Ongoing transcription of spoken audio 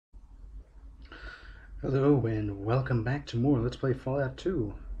Hello and welcome back to more Let's Play Fallout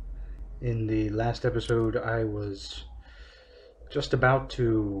 2. In the last episode I was just about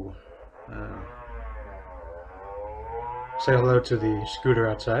to uh, say hello to the scooter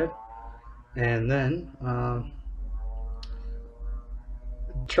outside and then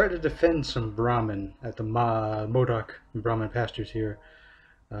try to defend some Brahmin at the Modoc Brahmin pastures here.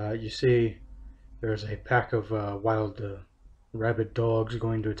 You see there's a pack of wild rabid dogs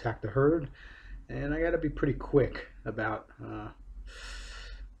going to attack the herd, and I gotta be pretty quick about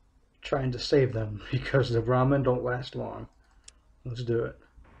trying to save them because the Brahmin don't last long. Let's do it.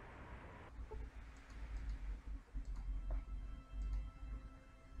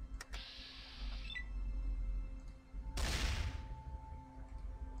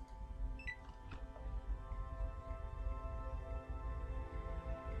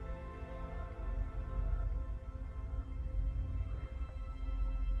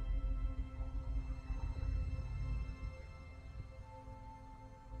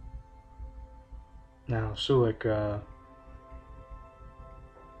 Now, Sulik,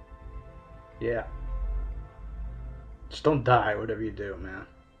 yeah. Just don't die, whatever you do, man.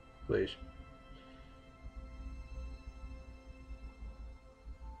 Please.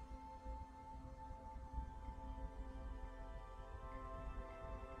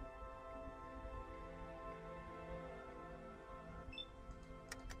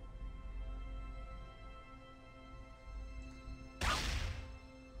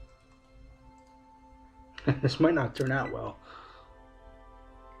 This might not turn out well.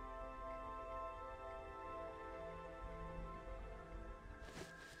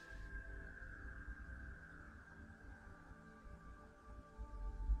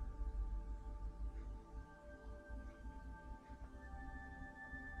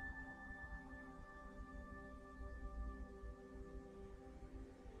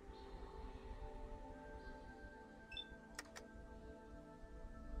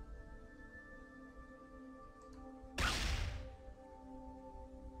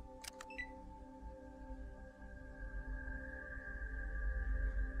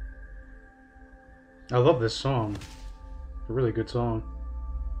 I love this song. It's a really good song.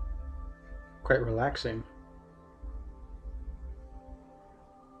 Quite relaxing.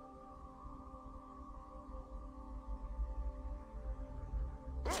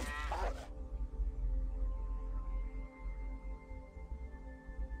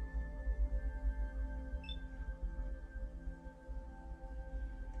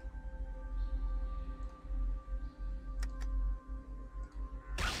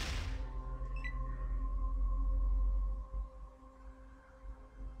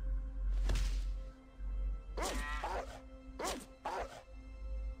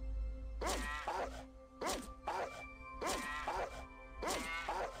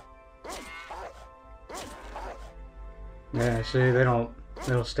 Yeah, see, they don't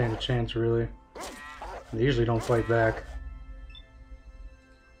stand a chance, really. They usually don't fight back.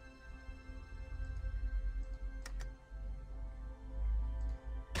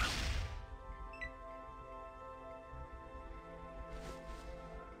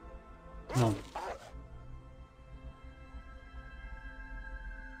 No.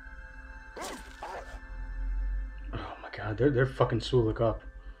 Oh my god, they're fucking Sulik up.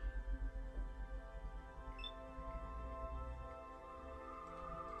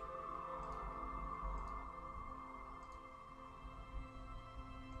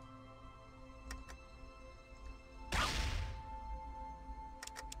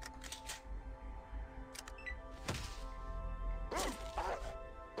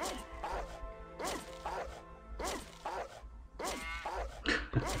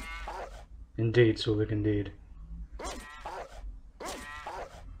 Indeed, Sulik, indeed.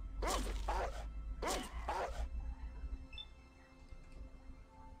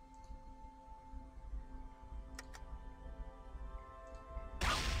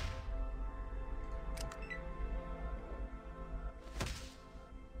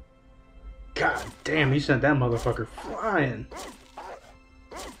 God damn, he sent that motherfucker flying.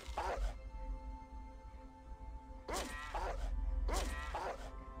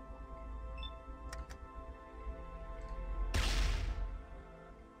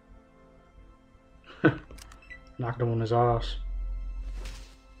 Knocked him on his ass.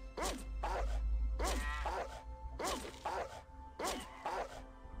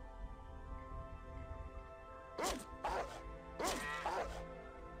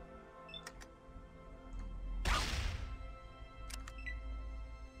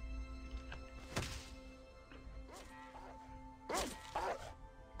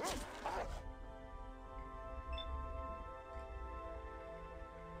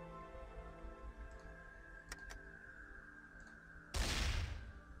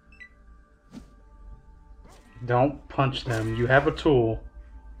 Don't punch them. You have a tool.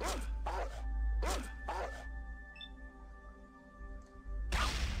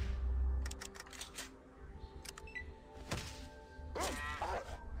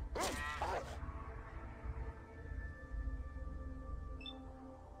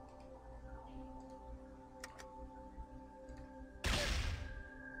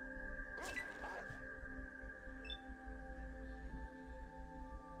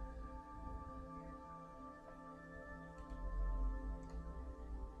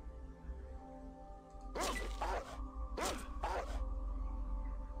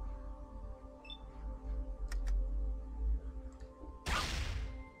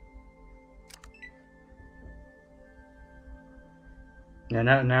 Yeah,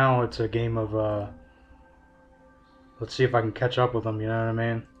 now it's a game of, let's see if I can catch up with them, you know what I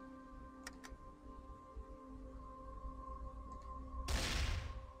mean?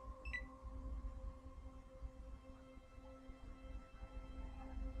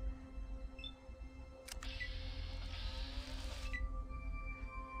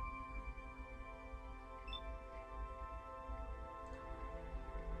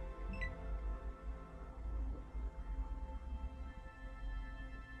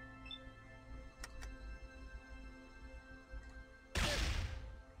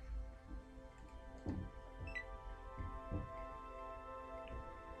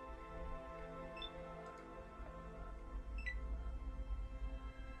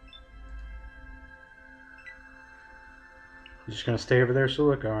 You just gonna stay over there,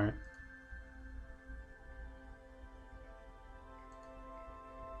 Sulik? Alright.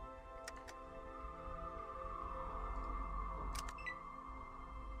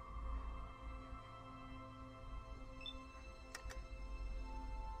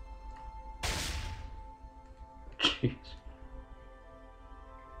 Jeez.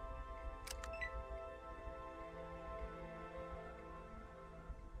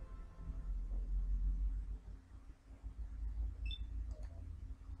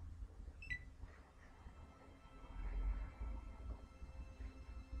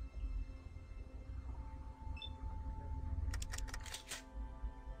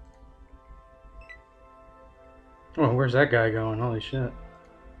 Oh, where's that guy going? Holy shit.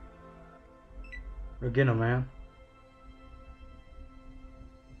 Go get him, man.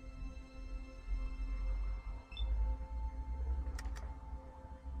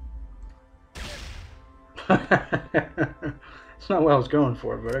 It's not what I was going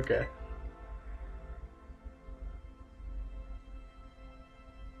for, but okay.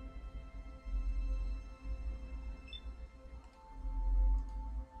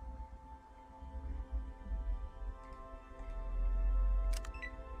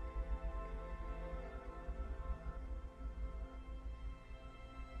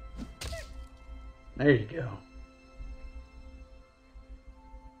 There you go.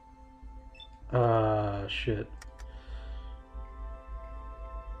 Shit.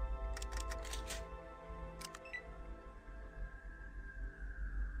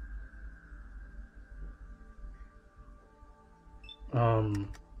 Um.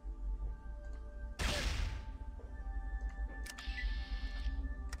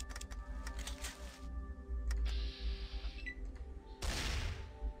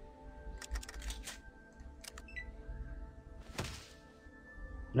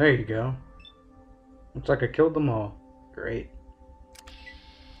 There you go. Looks like I killed them all. Great.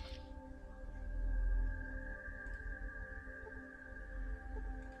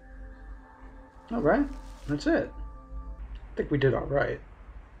 Alright, that's it. I think we did alright.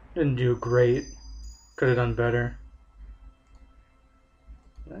 Didn't do great. Could have done better.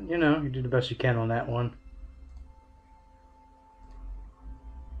 You know, you did the best you can on that one.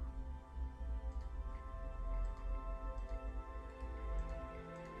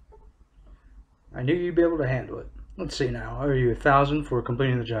 I knew you'd be able to handle it. Let's see now. I owe you 1,000 for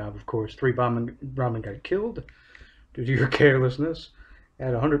completing the job. Of course, 3 Brahmin got killed due to your carelessness.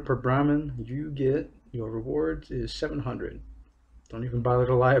 Add 100 per Brahmin. You get your reward is 700. Don't even bother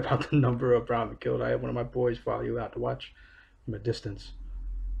to lie about the number of Brahmin killed. I had one of my boys follow you out to watch from a distance.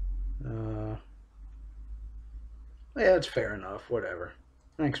 Yeah, it's fair enough. Whatever.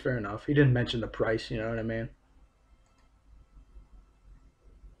 Thanks, fair enough. He didn't mention the price, you know what I mean?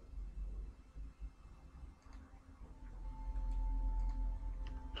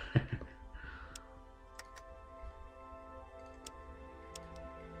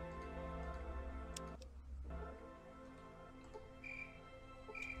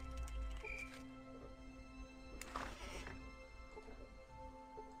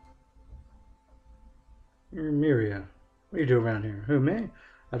 You're Miria. What do you do around here? Who, me?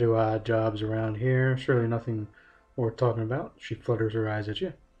 I do odd jobs around here. Surely nothing worth talking about. She flutters her eyes at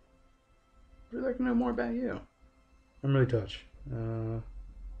you. I'd like to know more about you. I'm really touched. Blah,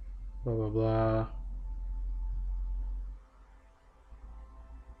 blah, blah.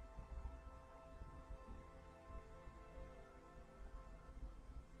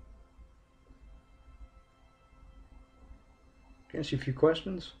 Can I ask you a few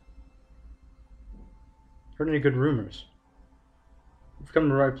questions? Heard any good rumors? You've come to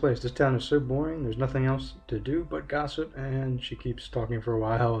the right place. This town is so boring. There's nothing else to do but gossip. And she keeps talking for a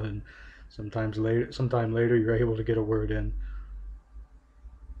while, and sometime later, you're able to get a word in.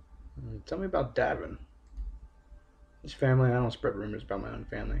 Tell me about Davin. His family. I don't spread rumors about my own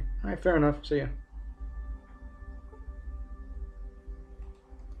family. All right, fair enough. See ya.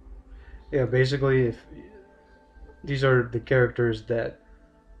 Yeah, basically, if these are the characters that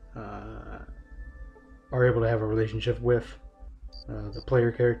are able to have a relationship with the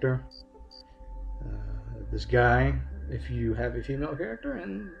player character. This guy, if you have a female character,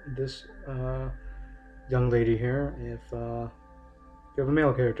 and this young lady here, if you have a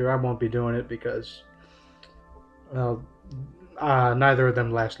male character. I won't be doing it because, well, neither of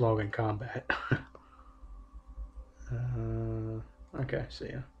them last long in combat. Okay, see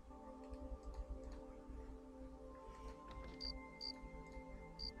ya.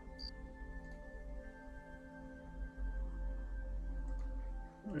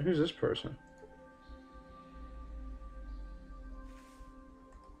 Who's this person?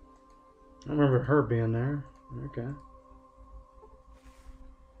 I remember her being there. Okay.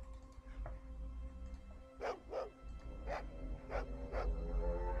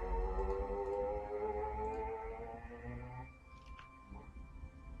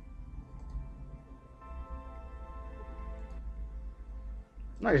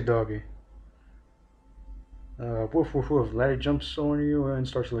 Nice doggy. Woof woof woof. Laddie jumps on you and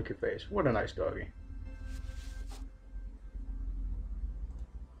starts to lick your face. What a nice doggy.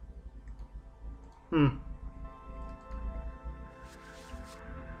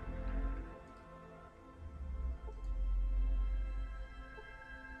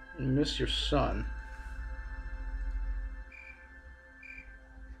 Miss your son.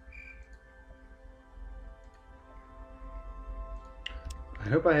 I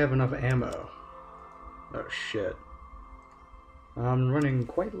hope I have enough ammo. Oh shit. I'm running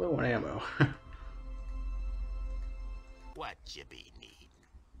quite low on ammo. What you be need?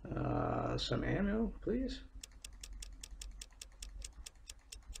 Some ammo, please.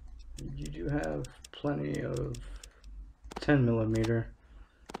 You do have plenty of 10mm.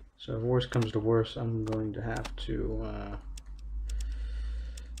 So if worse comes to worse, I'm going to have to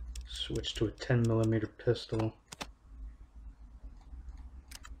switch to a 10mm pistol.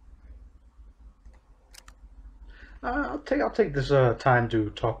 I'll take this time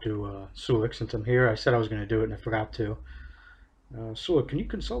to talk to Sulik since I'm here. I said I was going to do it and I forgot to. Sulik, can you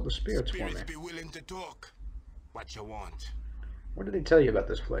consult the spirits for me? Be willing to talk. What you want? What did they tell you about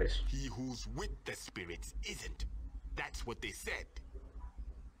this place? He who's with the spirits isn't. That's what they said.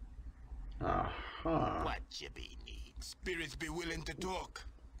 What you be need? Spirits be willing to talk.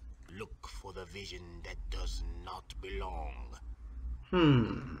 Look for the vision that does not belong.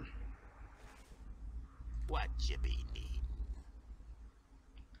 What you be need?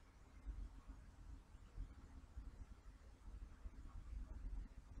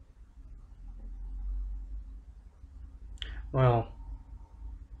 Well,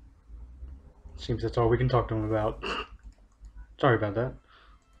 seems that's all we can talk to him about. Sorry about that.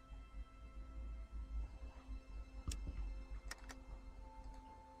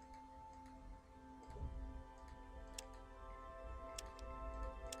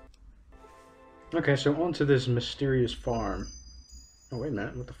 Okay, so on to this mysterious farm. Oh, wait a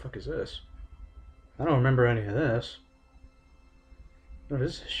minute. What the fuck is this? I don't remember any of this. What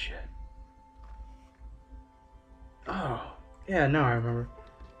is this shit? Oh, yeah, now I remember.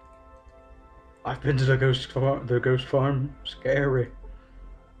 I've been to the ghost farm. Scary.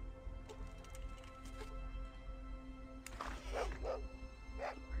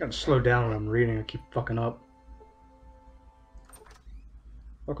 I gotta slow down when I'm reading. I keep fucking up.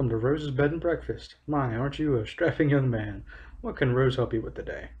 Welcome to Rose's Bed and Breakfast. My, aren't you a strapping young man? What can Rose help you with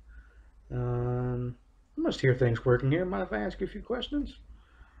today? I must hear things working here. Mind if I ask you a few questions?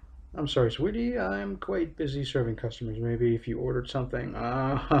 I'm sorry, sweetie. I'm quite busy serving customers. Maybe if you ordered something. In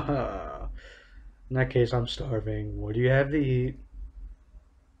that case, I'm starving. What do you have to eat?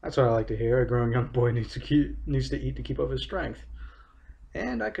 That's what I like to hear. A growing young boy needs to eat to keep up his strength.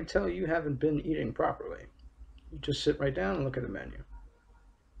 And I can tell you haven't been eating properly. You just sit right down and look at the menu.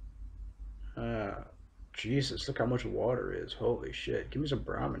 Jesus, look how much water is. Holy shit. Give me some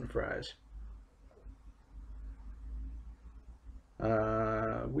Brahmin fries.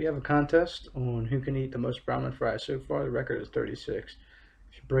 We have a contest on who can eat the most Brahmin fries. So far, the record is 36.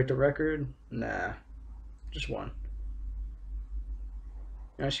 If you break the record, nah, just one.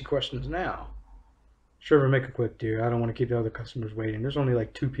 Ask you questions now. Sure, make it quick, dear. I don't want to keep the other customers waiting. There's only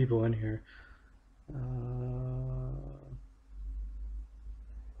like 2 people in here.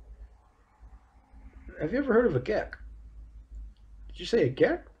 Have you ever heard of a geck? Did you say a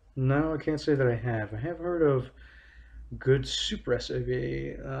geck? No, I can't say that I have. I have heard of good soup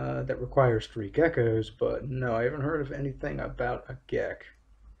recipe that requires 3 geckos, but no, I haven't heard of anything about a geck.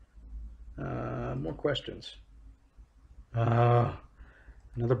 More questions.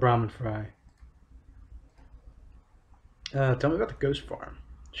 Another Brahmin fry. Tell me about the ghost farm.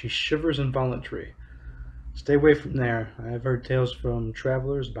 She shivers involuntarily. Stay away from there. I have heard tales from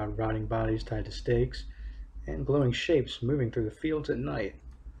travelers about rotting bodies tied to stakes and glowing shapes moving through the fields at night.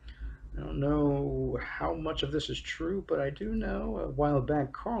 I don't know how much of this is true, but I do know a while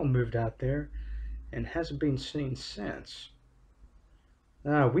back Carl moved out there and hasn't been seen since.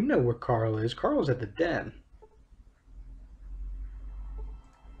 We know where Carl is. Carl's at the den.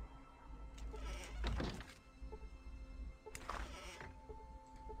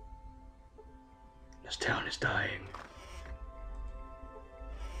 This town is dying.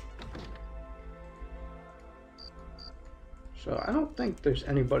 So I don't think there's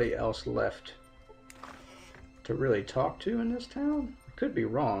anybody else left to really talk to in this town. I could be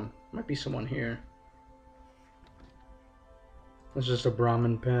wrong. Might be someone here. It's just a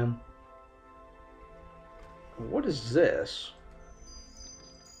Brahmin pen. What is this?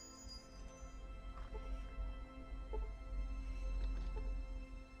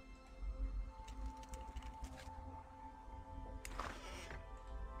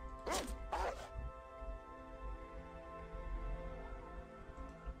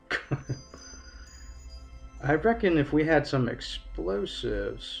 I reckon if we had some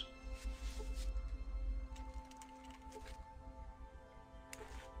explosives,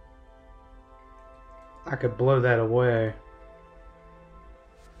 I could blow that away.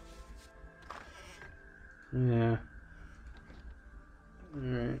 Yeah.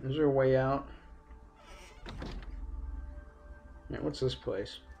 Alright, is there a way out? Yeah, what's this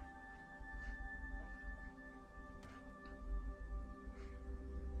place?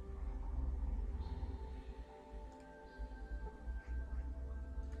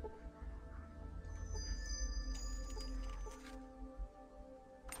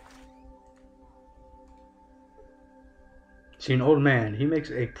 See, an old man. He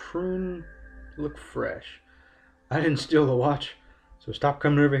makes a prune look fresh. I didn't steal the watch, so stop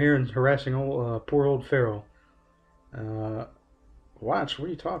coming over here and harassing poor old Farrell. Watch? What are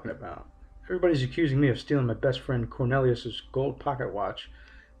you talking about? Everybody's accusing me of stealing my best friend Cornelius's gold pocket watch.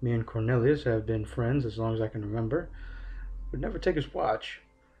 Me and Cornelius have been friends as long as I can remember. Would never take his watch.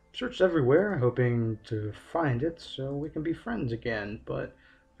 Searched everywhere, hoping to find it so we can be friends again, but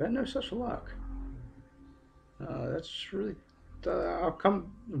I've had no such luck. That's really... I'll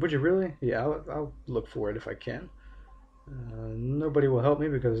come... Would you really? Yeah, I'll look for it if I can. Nobody will help me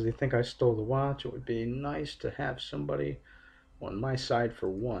because they think I stole the watch. It would be nice to have somebody on my side for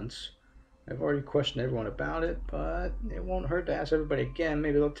once. I've already questioned everyone about it, but it won't hurt to ask everybody again.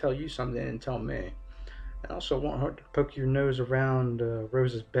 Maybe they'll tell you something and tell me. It also won't hurt to poke your nose around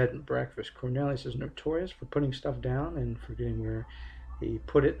Rose's bed and breakfast. Cornelius is notorious for putting stuff down and forgetting where he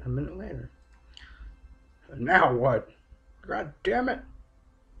put it a minute later. Now what? God damn it!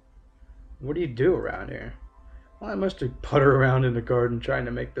 What do you do around here? Well, I mostly putter around in the garden trying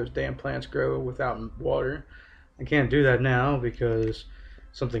to make those damn plants grow without water. I can't do that now because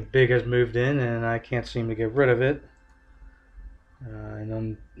something big has moved in and I can't seem to get rid of it.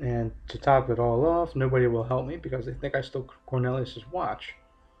 And to top it all off, nobody will help me because they think I stole Cornelius's watch.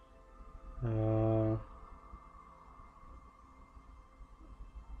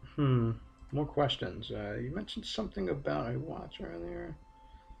 More questions. You mentioned something about a watch earlier.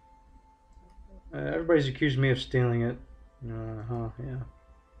 Everybody's accused me of stealing it. Yeah.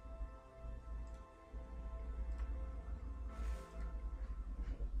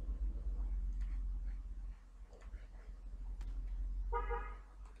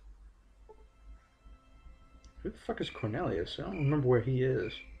 Who the fuck is Cornelius? I don't remember where he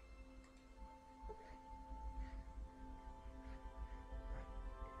is.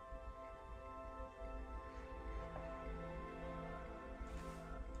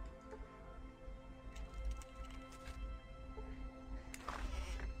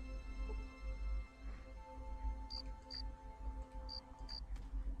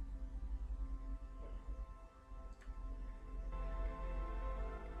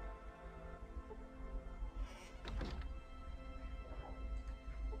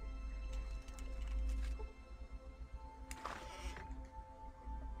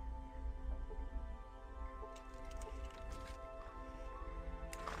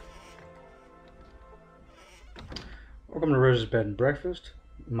 Welcome to Rose's Bed and Breakfast.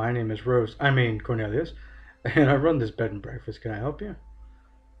 My name is Cornelius, and I run this bed and breakfast. Can I help you?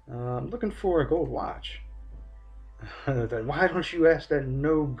 I'm looking for a gold watch. Then why don't you ask that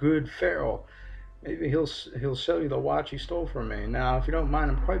no good Farrell? Maybe he'll sell you the watch he stole from me. Now, if you don't mind,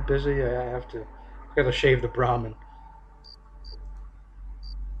 I'm quite busy. I gotta shave the Brahmin.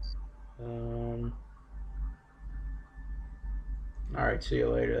 Um, all right, see you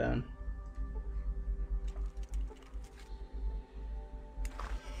later then.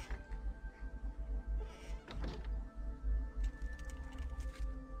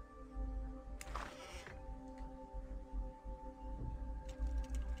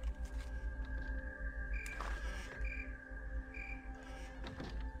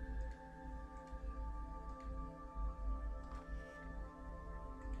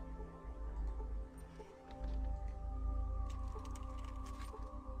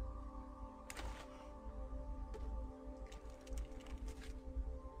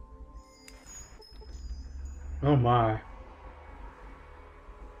 Oh my.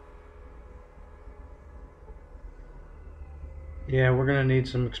 Yeah, we're gonna need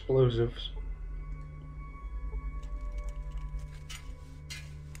some explosives.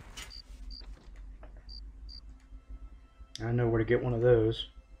 I know where to get one of those.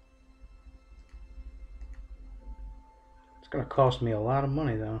 It's gonna cost me a lot of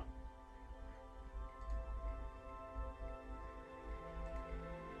money though.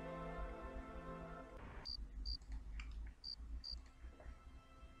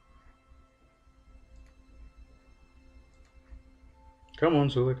 Come on,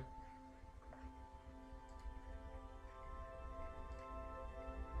 Zulik.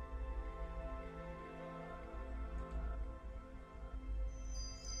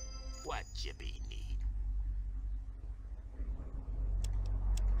 What Jibby need?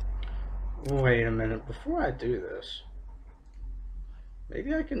 Wait a minute, before I do this,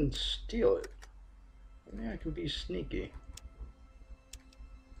 maybe I can steal it. Maybe I can be sneaky.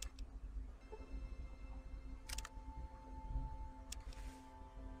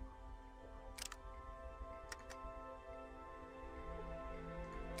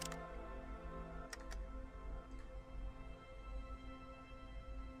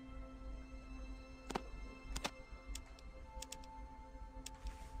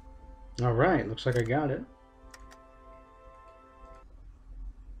 Alright, looks like I got it.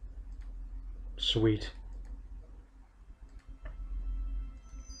 Sweet.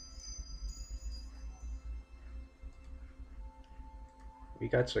 We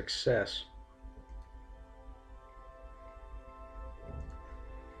got success.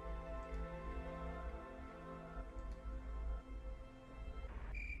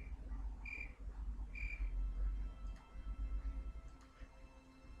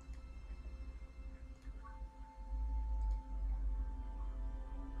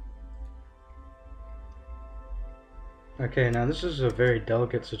 Okay, now this is a very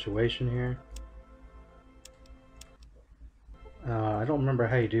delicate situation here. I don't remember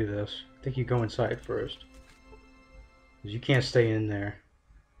how you do this. I think you go inside first. 'Cause you can't stay in there.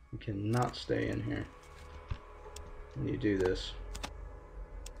 You cannot stay in here. And you do this.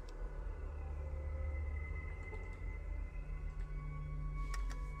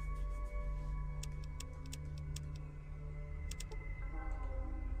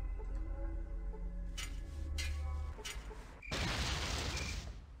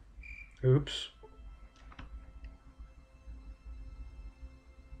 Oops.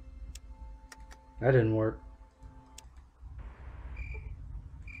 That didn't work.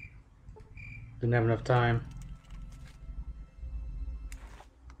 Didn't have enough time.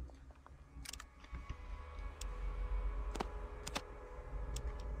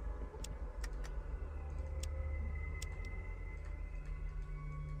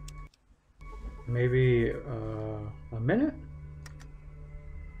 Maybe a minute?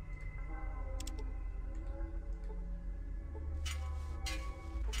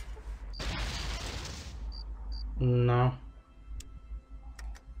 No.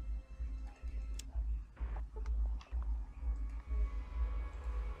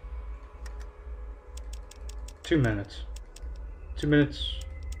 Two minutes. 2 minutes.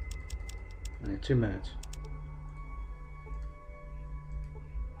 Yeah, 2 minutes.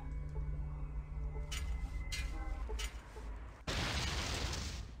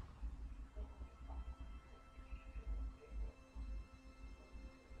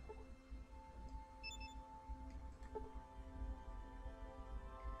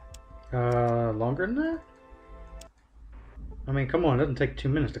 Longer than that? I mean, come on, it doesn't take 2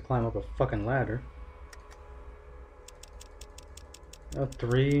 minutes to climb up a fucking ladder.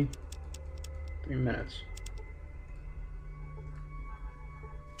 3 minutes.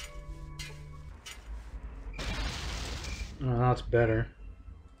 Oh, that's better.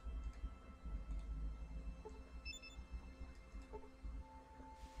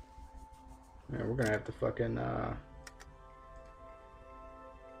 Yeah, we're gonna have to fucking,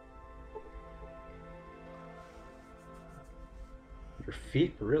 your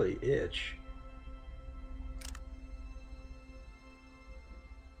feet really itch.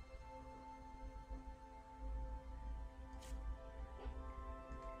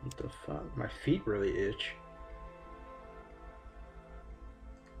 What the fuck? My feet really itch.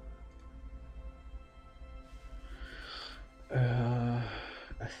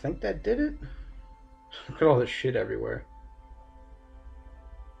 I think that did it. Look at all this shit everywhere.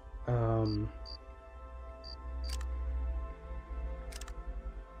 Um,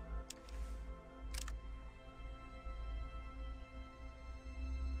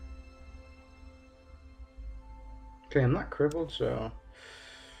 okay, I'm not crippled, so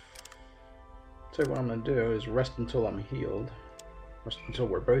tell you what I'm gonna do is rest until I'm healed. Rest until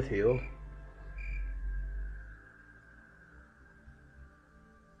we're both healed.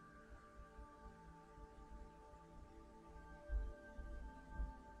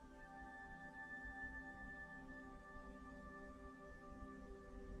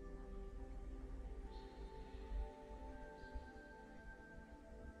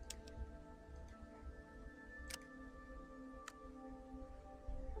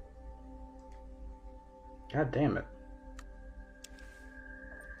 God damn it.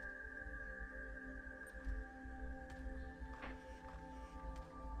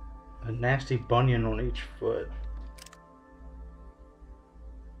 A nasty bunion on each foot.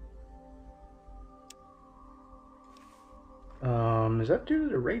 Is that due to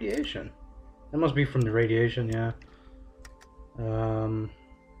the radiation? That must be from the radiation, yeah.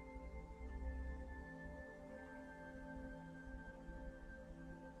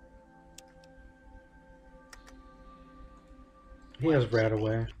 He has rat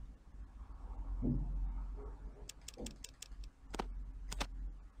away.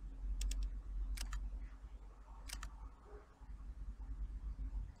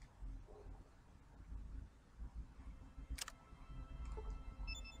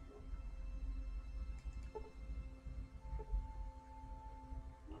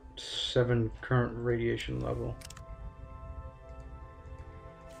 Seven current radiation level.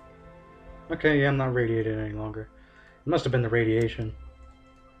 Okay, yeah, I'm not radiated any longer. It must have been the radiation.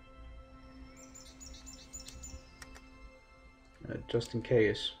 Just in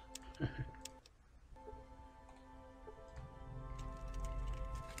case. Let's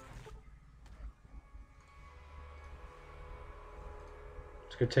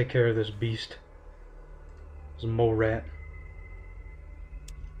go take care of this beast. This mole rat.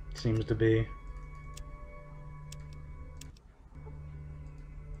 Seems to be.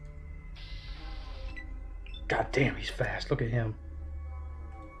 God damn, he's fast. Look at him.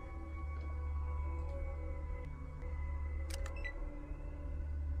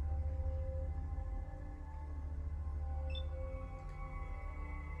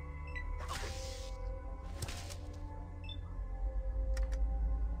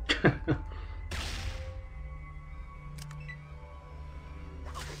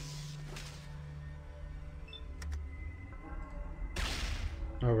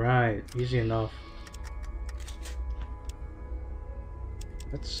 Alright, easy enough.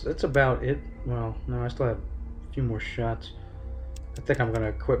 That's about it. Well, no, I still have a few more shots. I think I'm gonna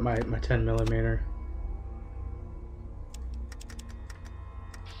equip my 10mm.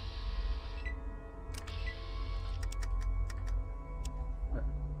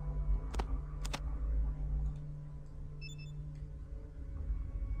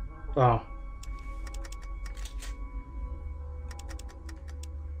 Oh.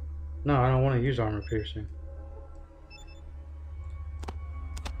 No, I don't want to use armor piercing.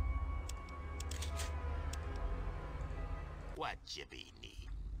 What you be need?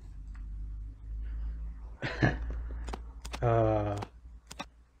 uh,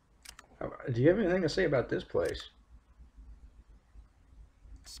 do you have anything to say about this place?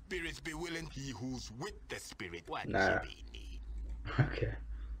 Spirits be willing, he who's with the spirit. What Nah. you be need? Okay.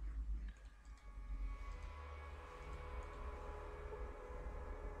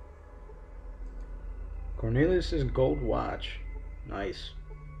 Cornelius's gold watch. Nice.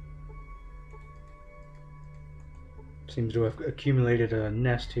 Seems to have accumulated a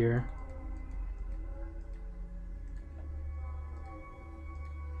nest here.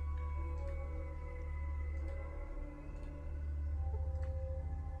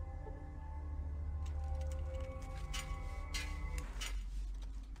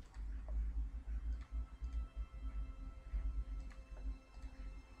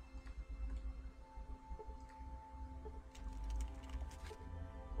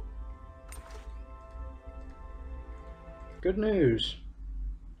 Good news.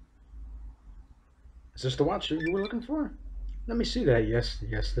 Is this the watch you were looking for? Let me see that. Yes,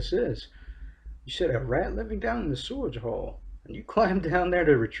 this is. You said a rat living down in the sewage hole, and you climbed down there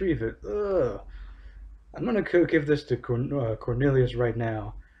to retrieve it. Ugh. I'm gonna go give this to Cornelius right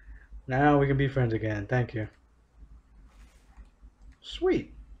now. Now we can be friends again. Thank you.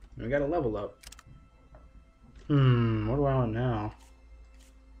 Sweet. We got a level up. What do I want now?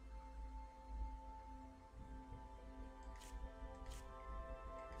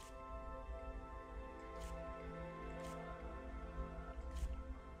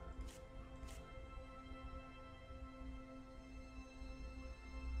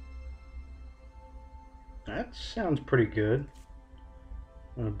 That sounds pretty good.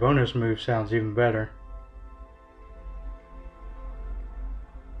 And a bonus move sounds even better.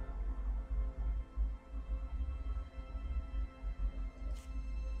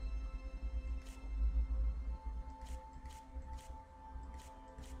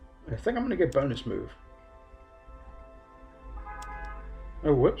 I think I'm gonna get bonus move.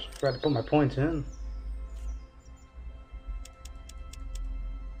 Oh, whoops. Forgot to put my points in.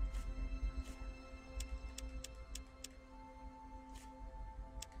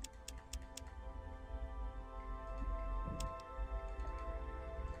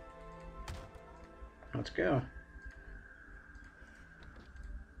 Let's go.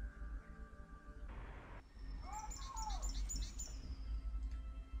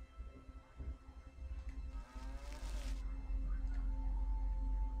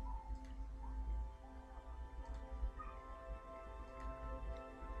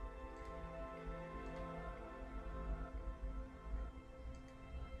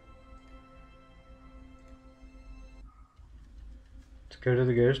 Let's go to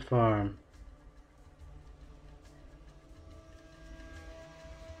the ghost farm.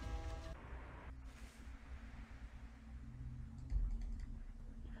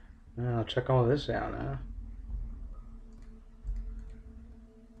 I'll check all this out, huh?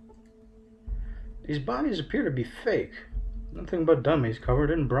 These bodies appear to be fake. Nothing but dummies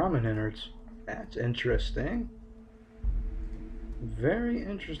covered in Brahmin innards. That's interesting. Very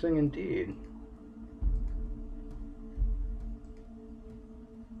interesting indeed.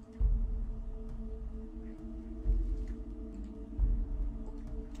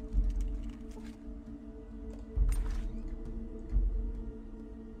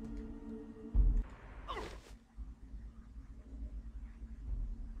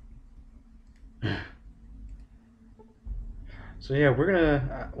 So yeah, we're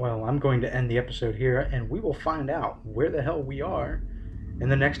gonna, well, I'm going to end the episode here, and we will find out where the hell we are in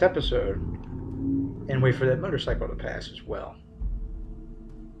the next episode, and wait for that motorcycle to pass as well.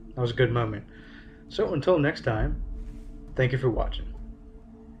 That was a good moment. So until next time, thank you for watching.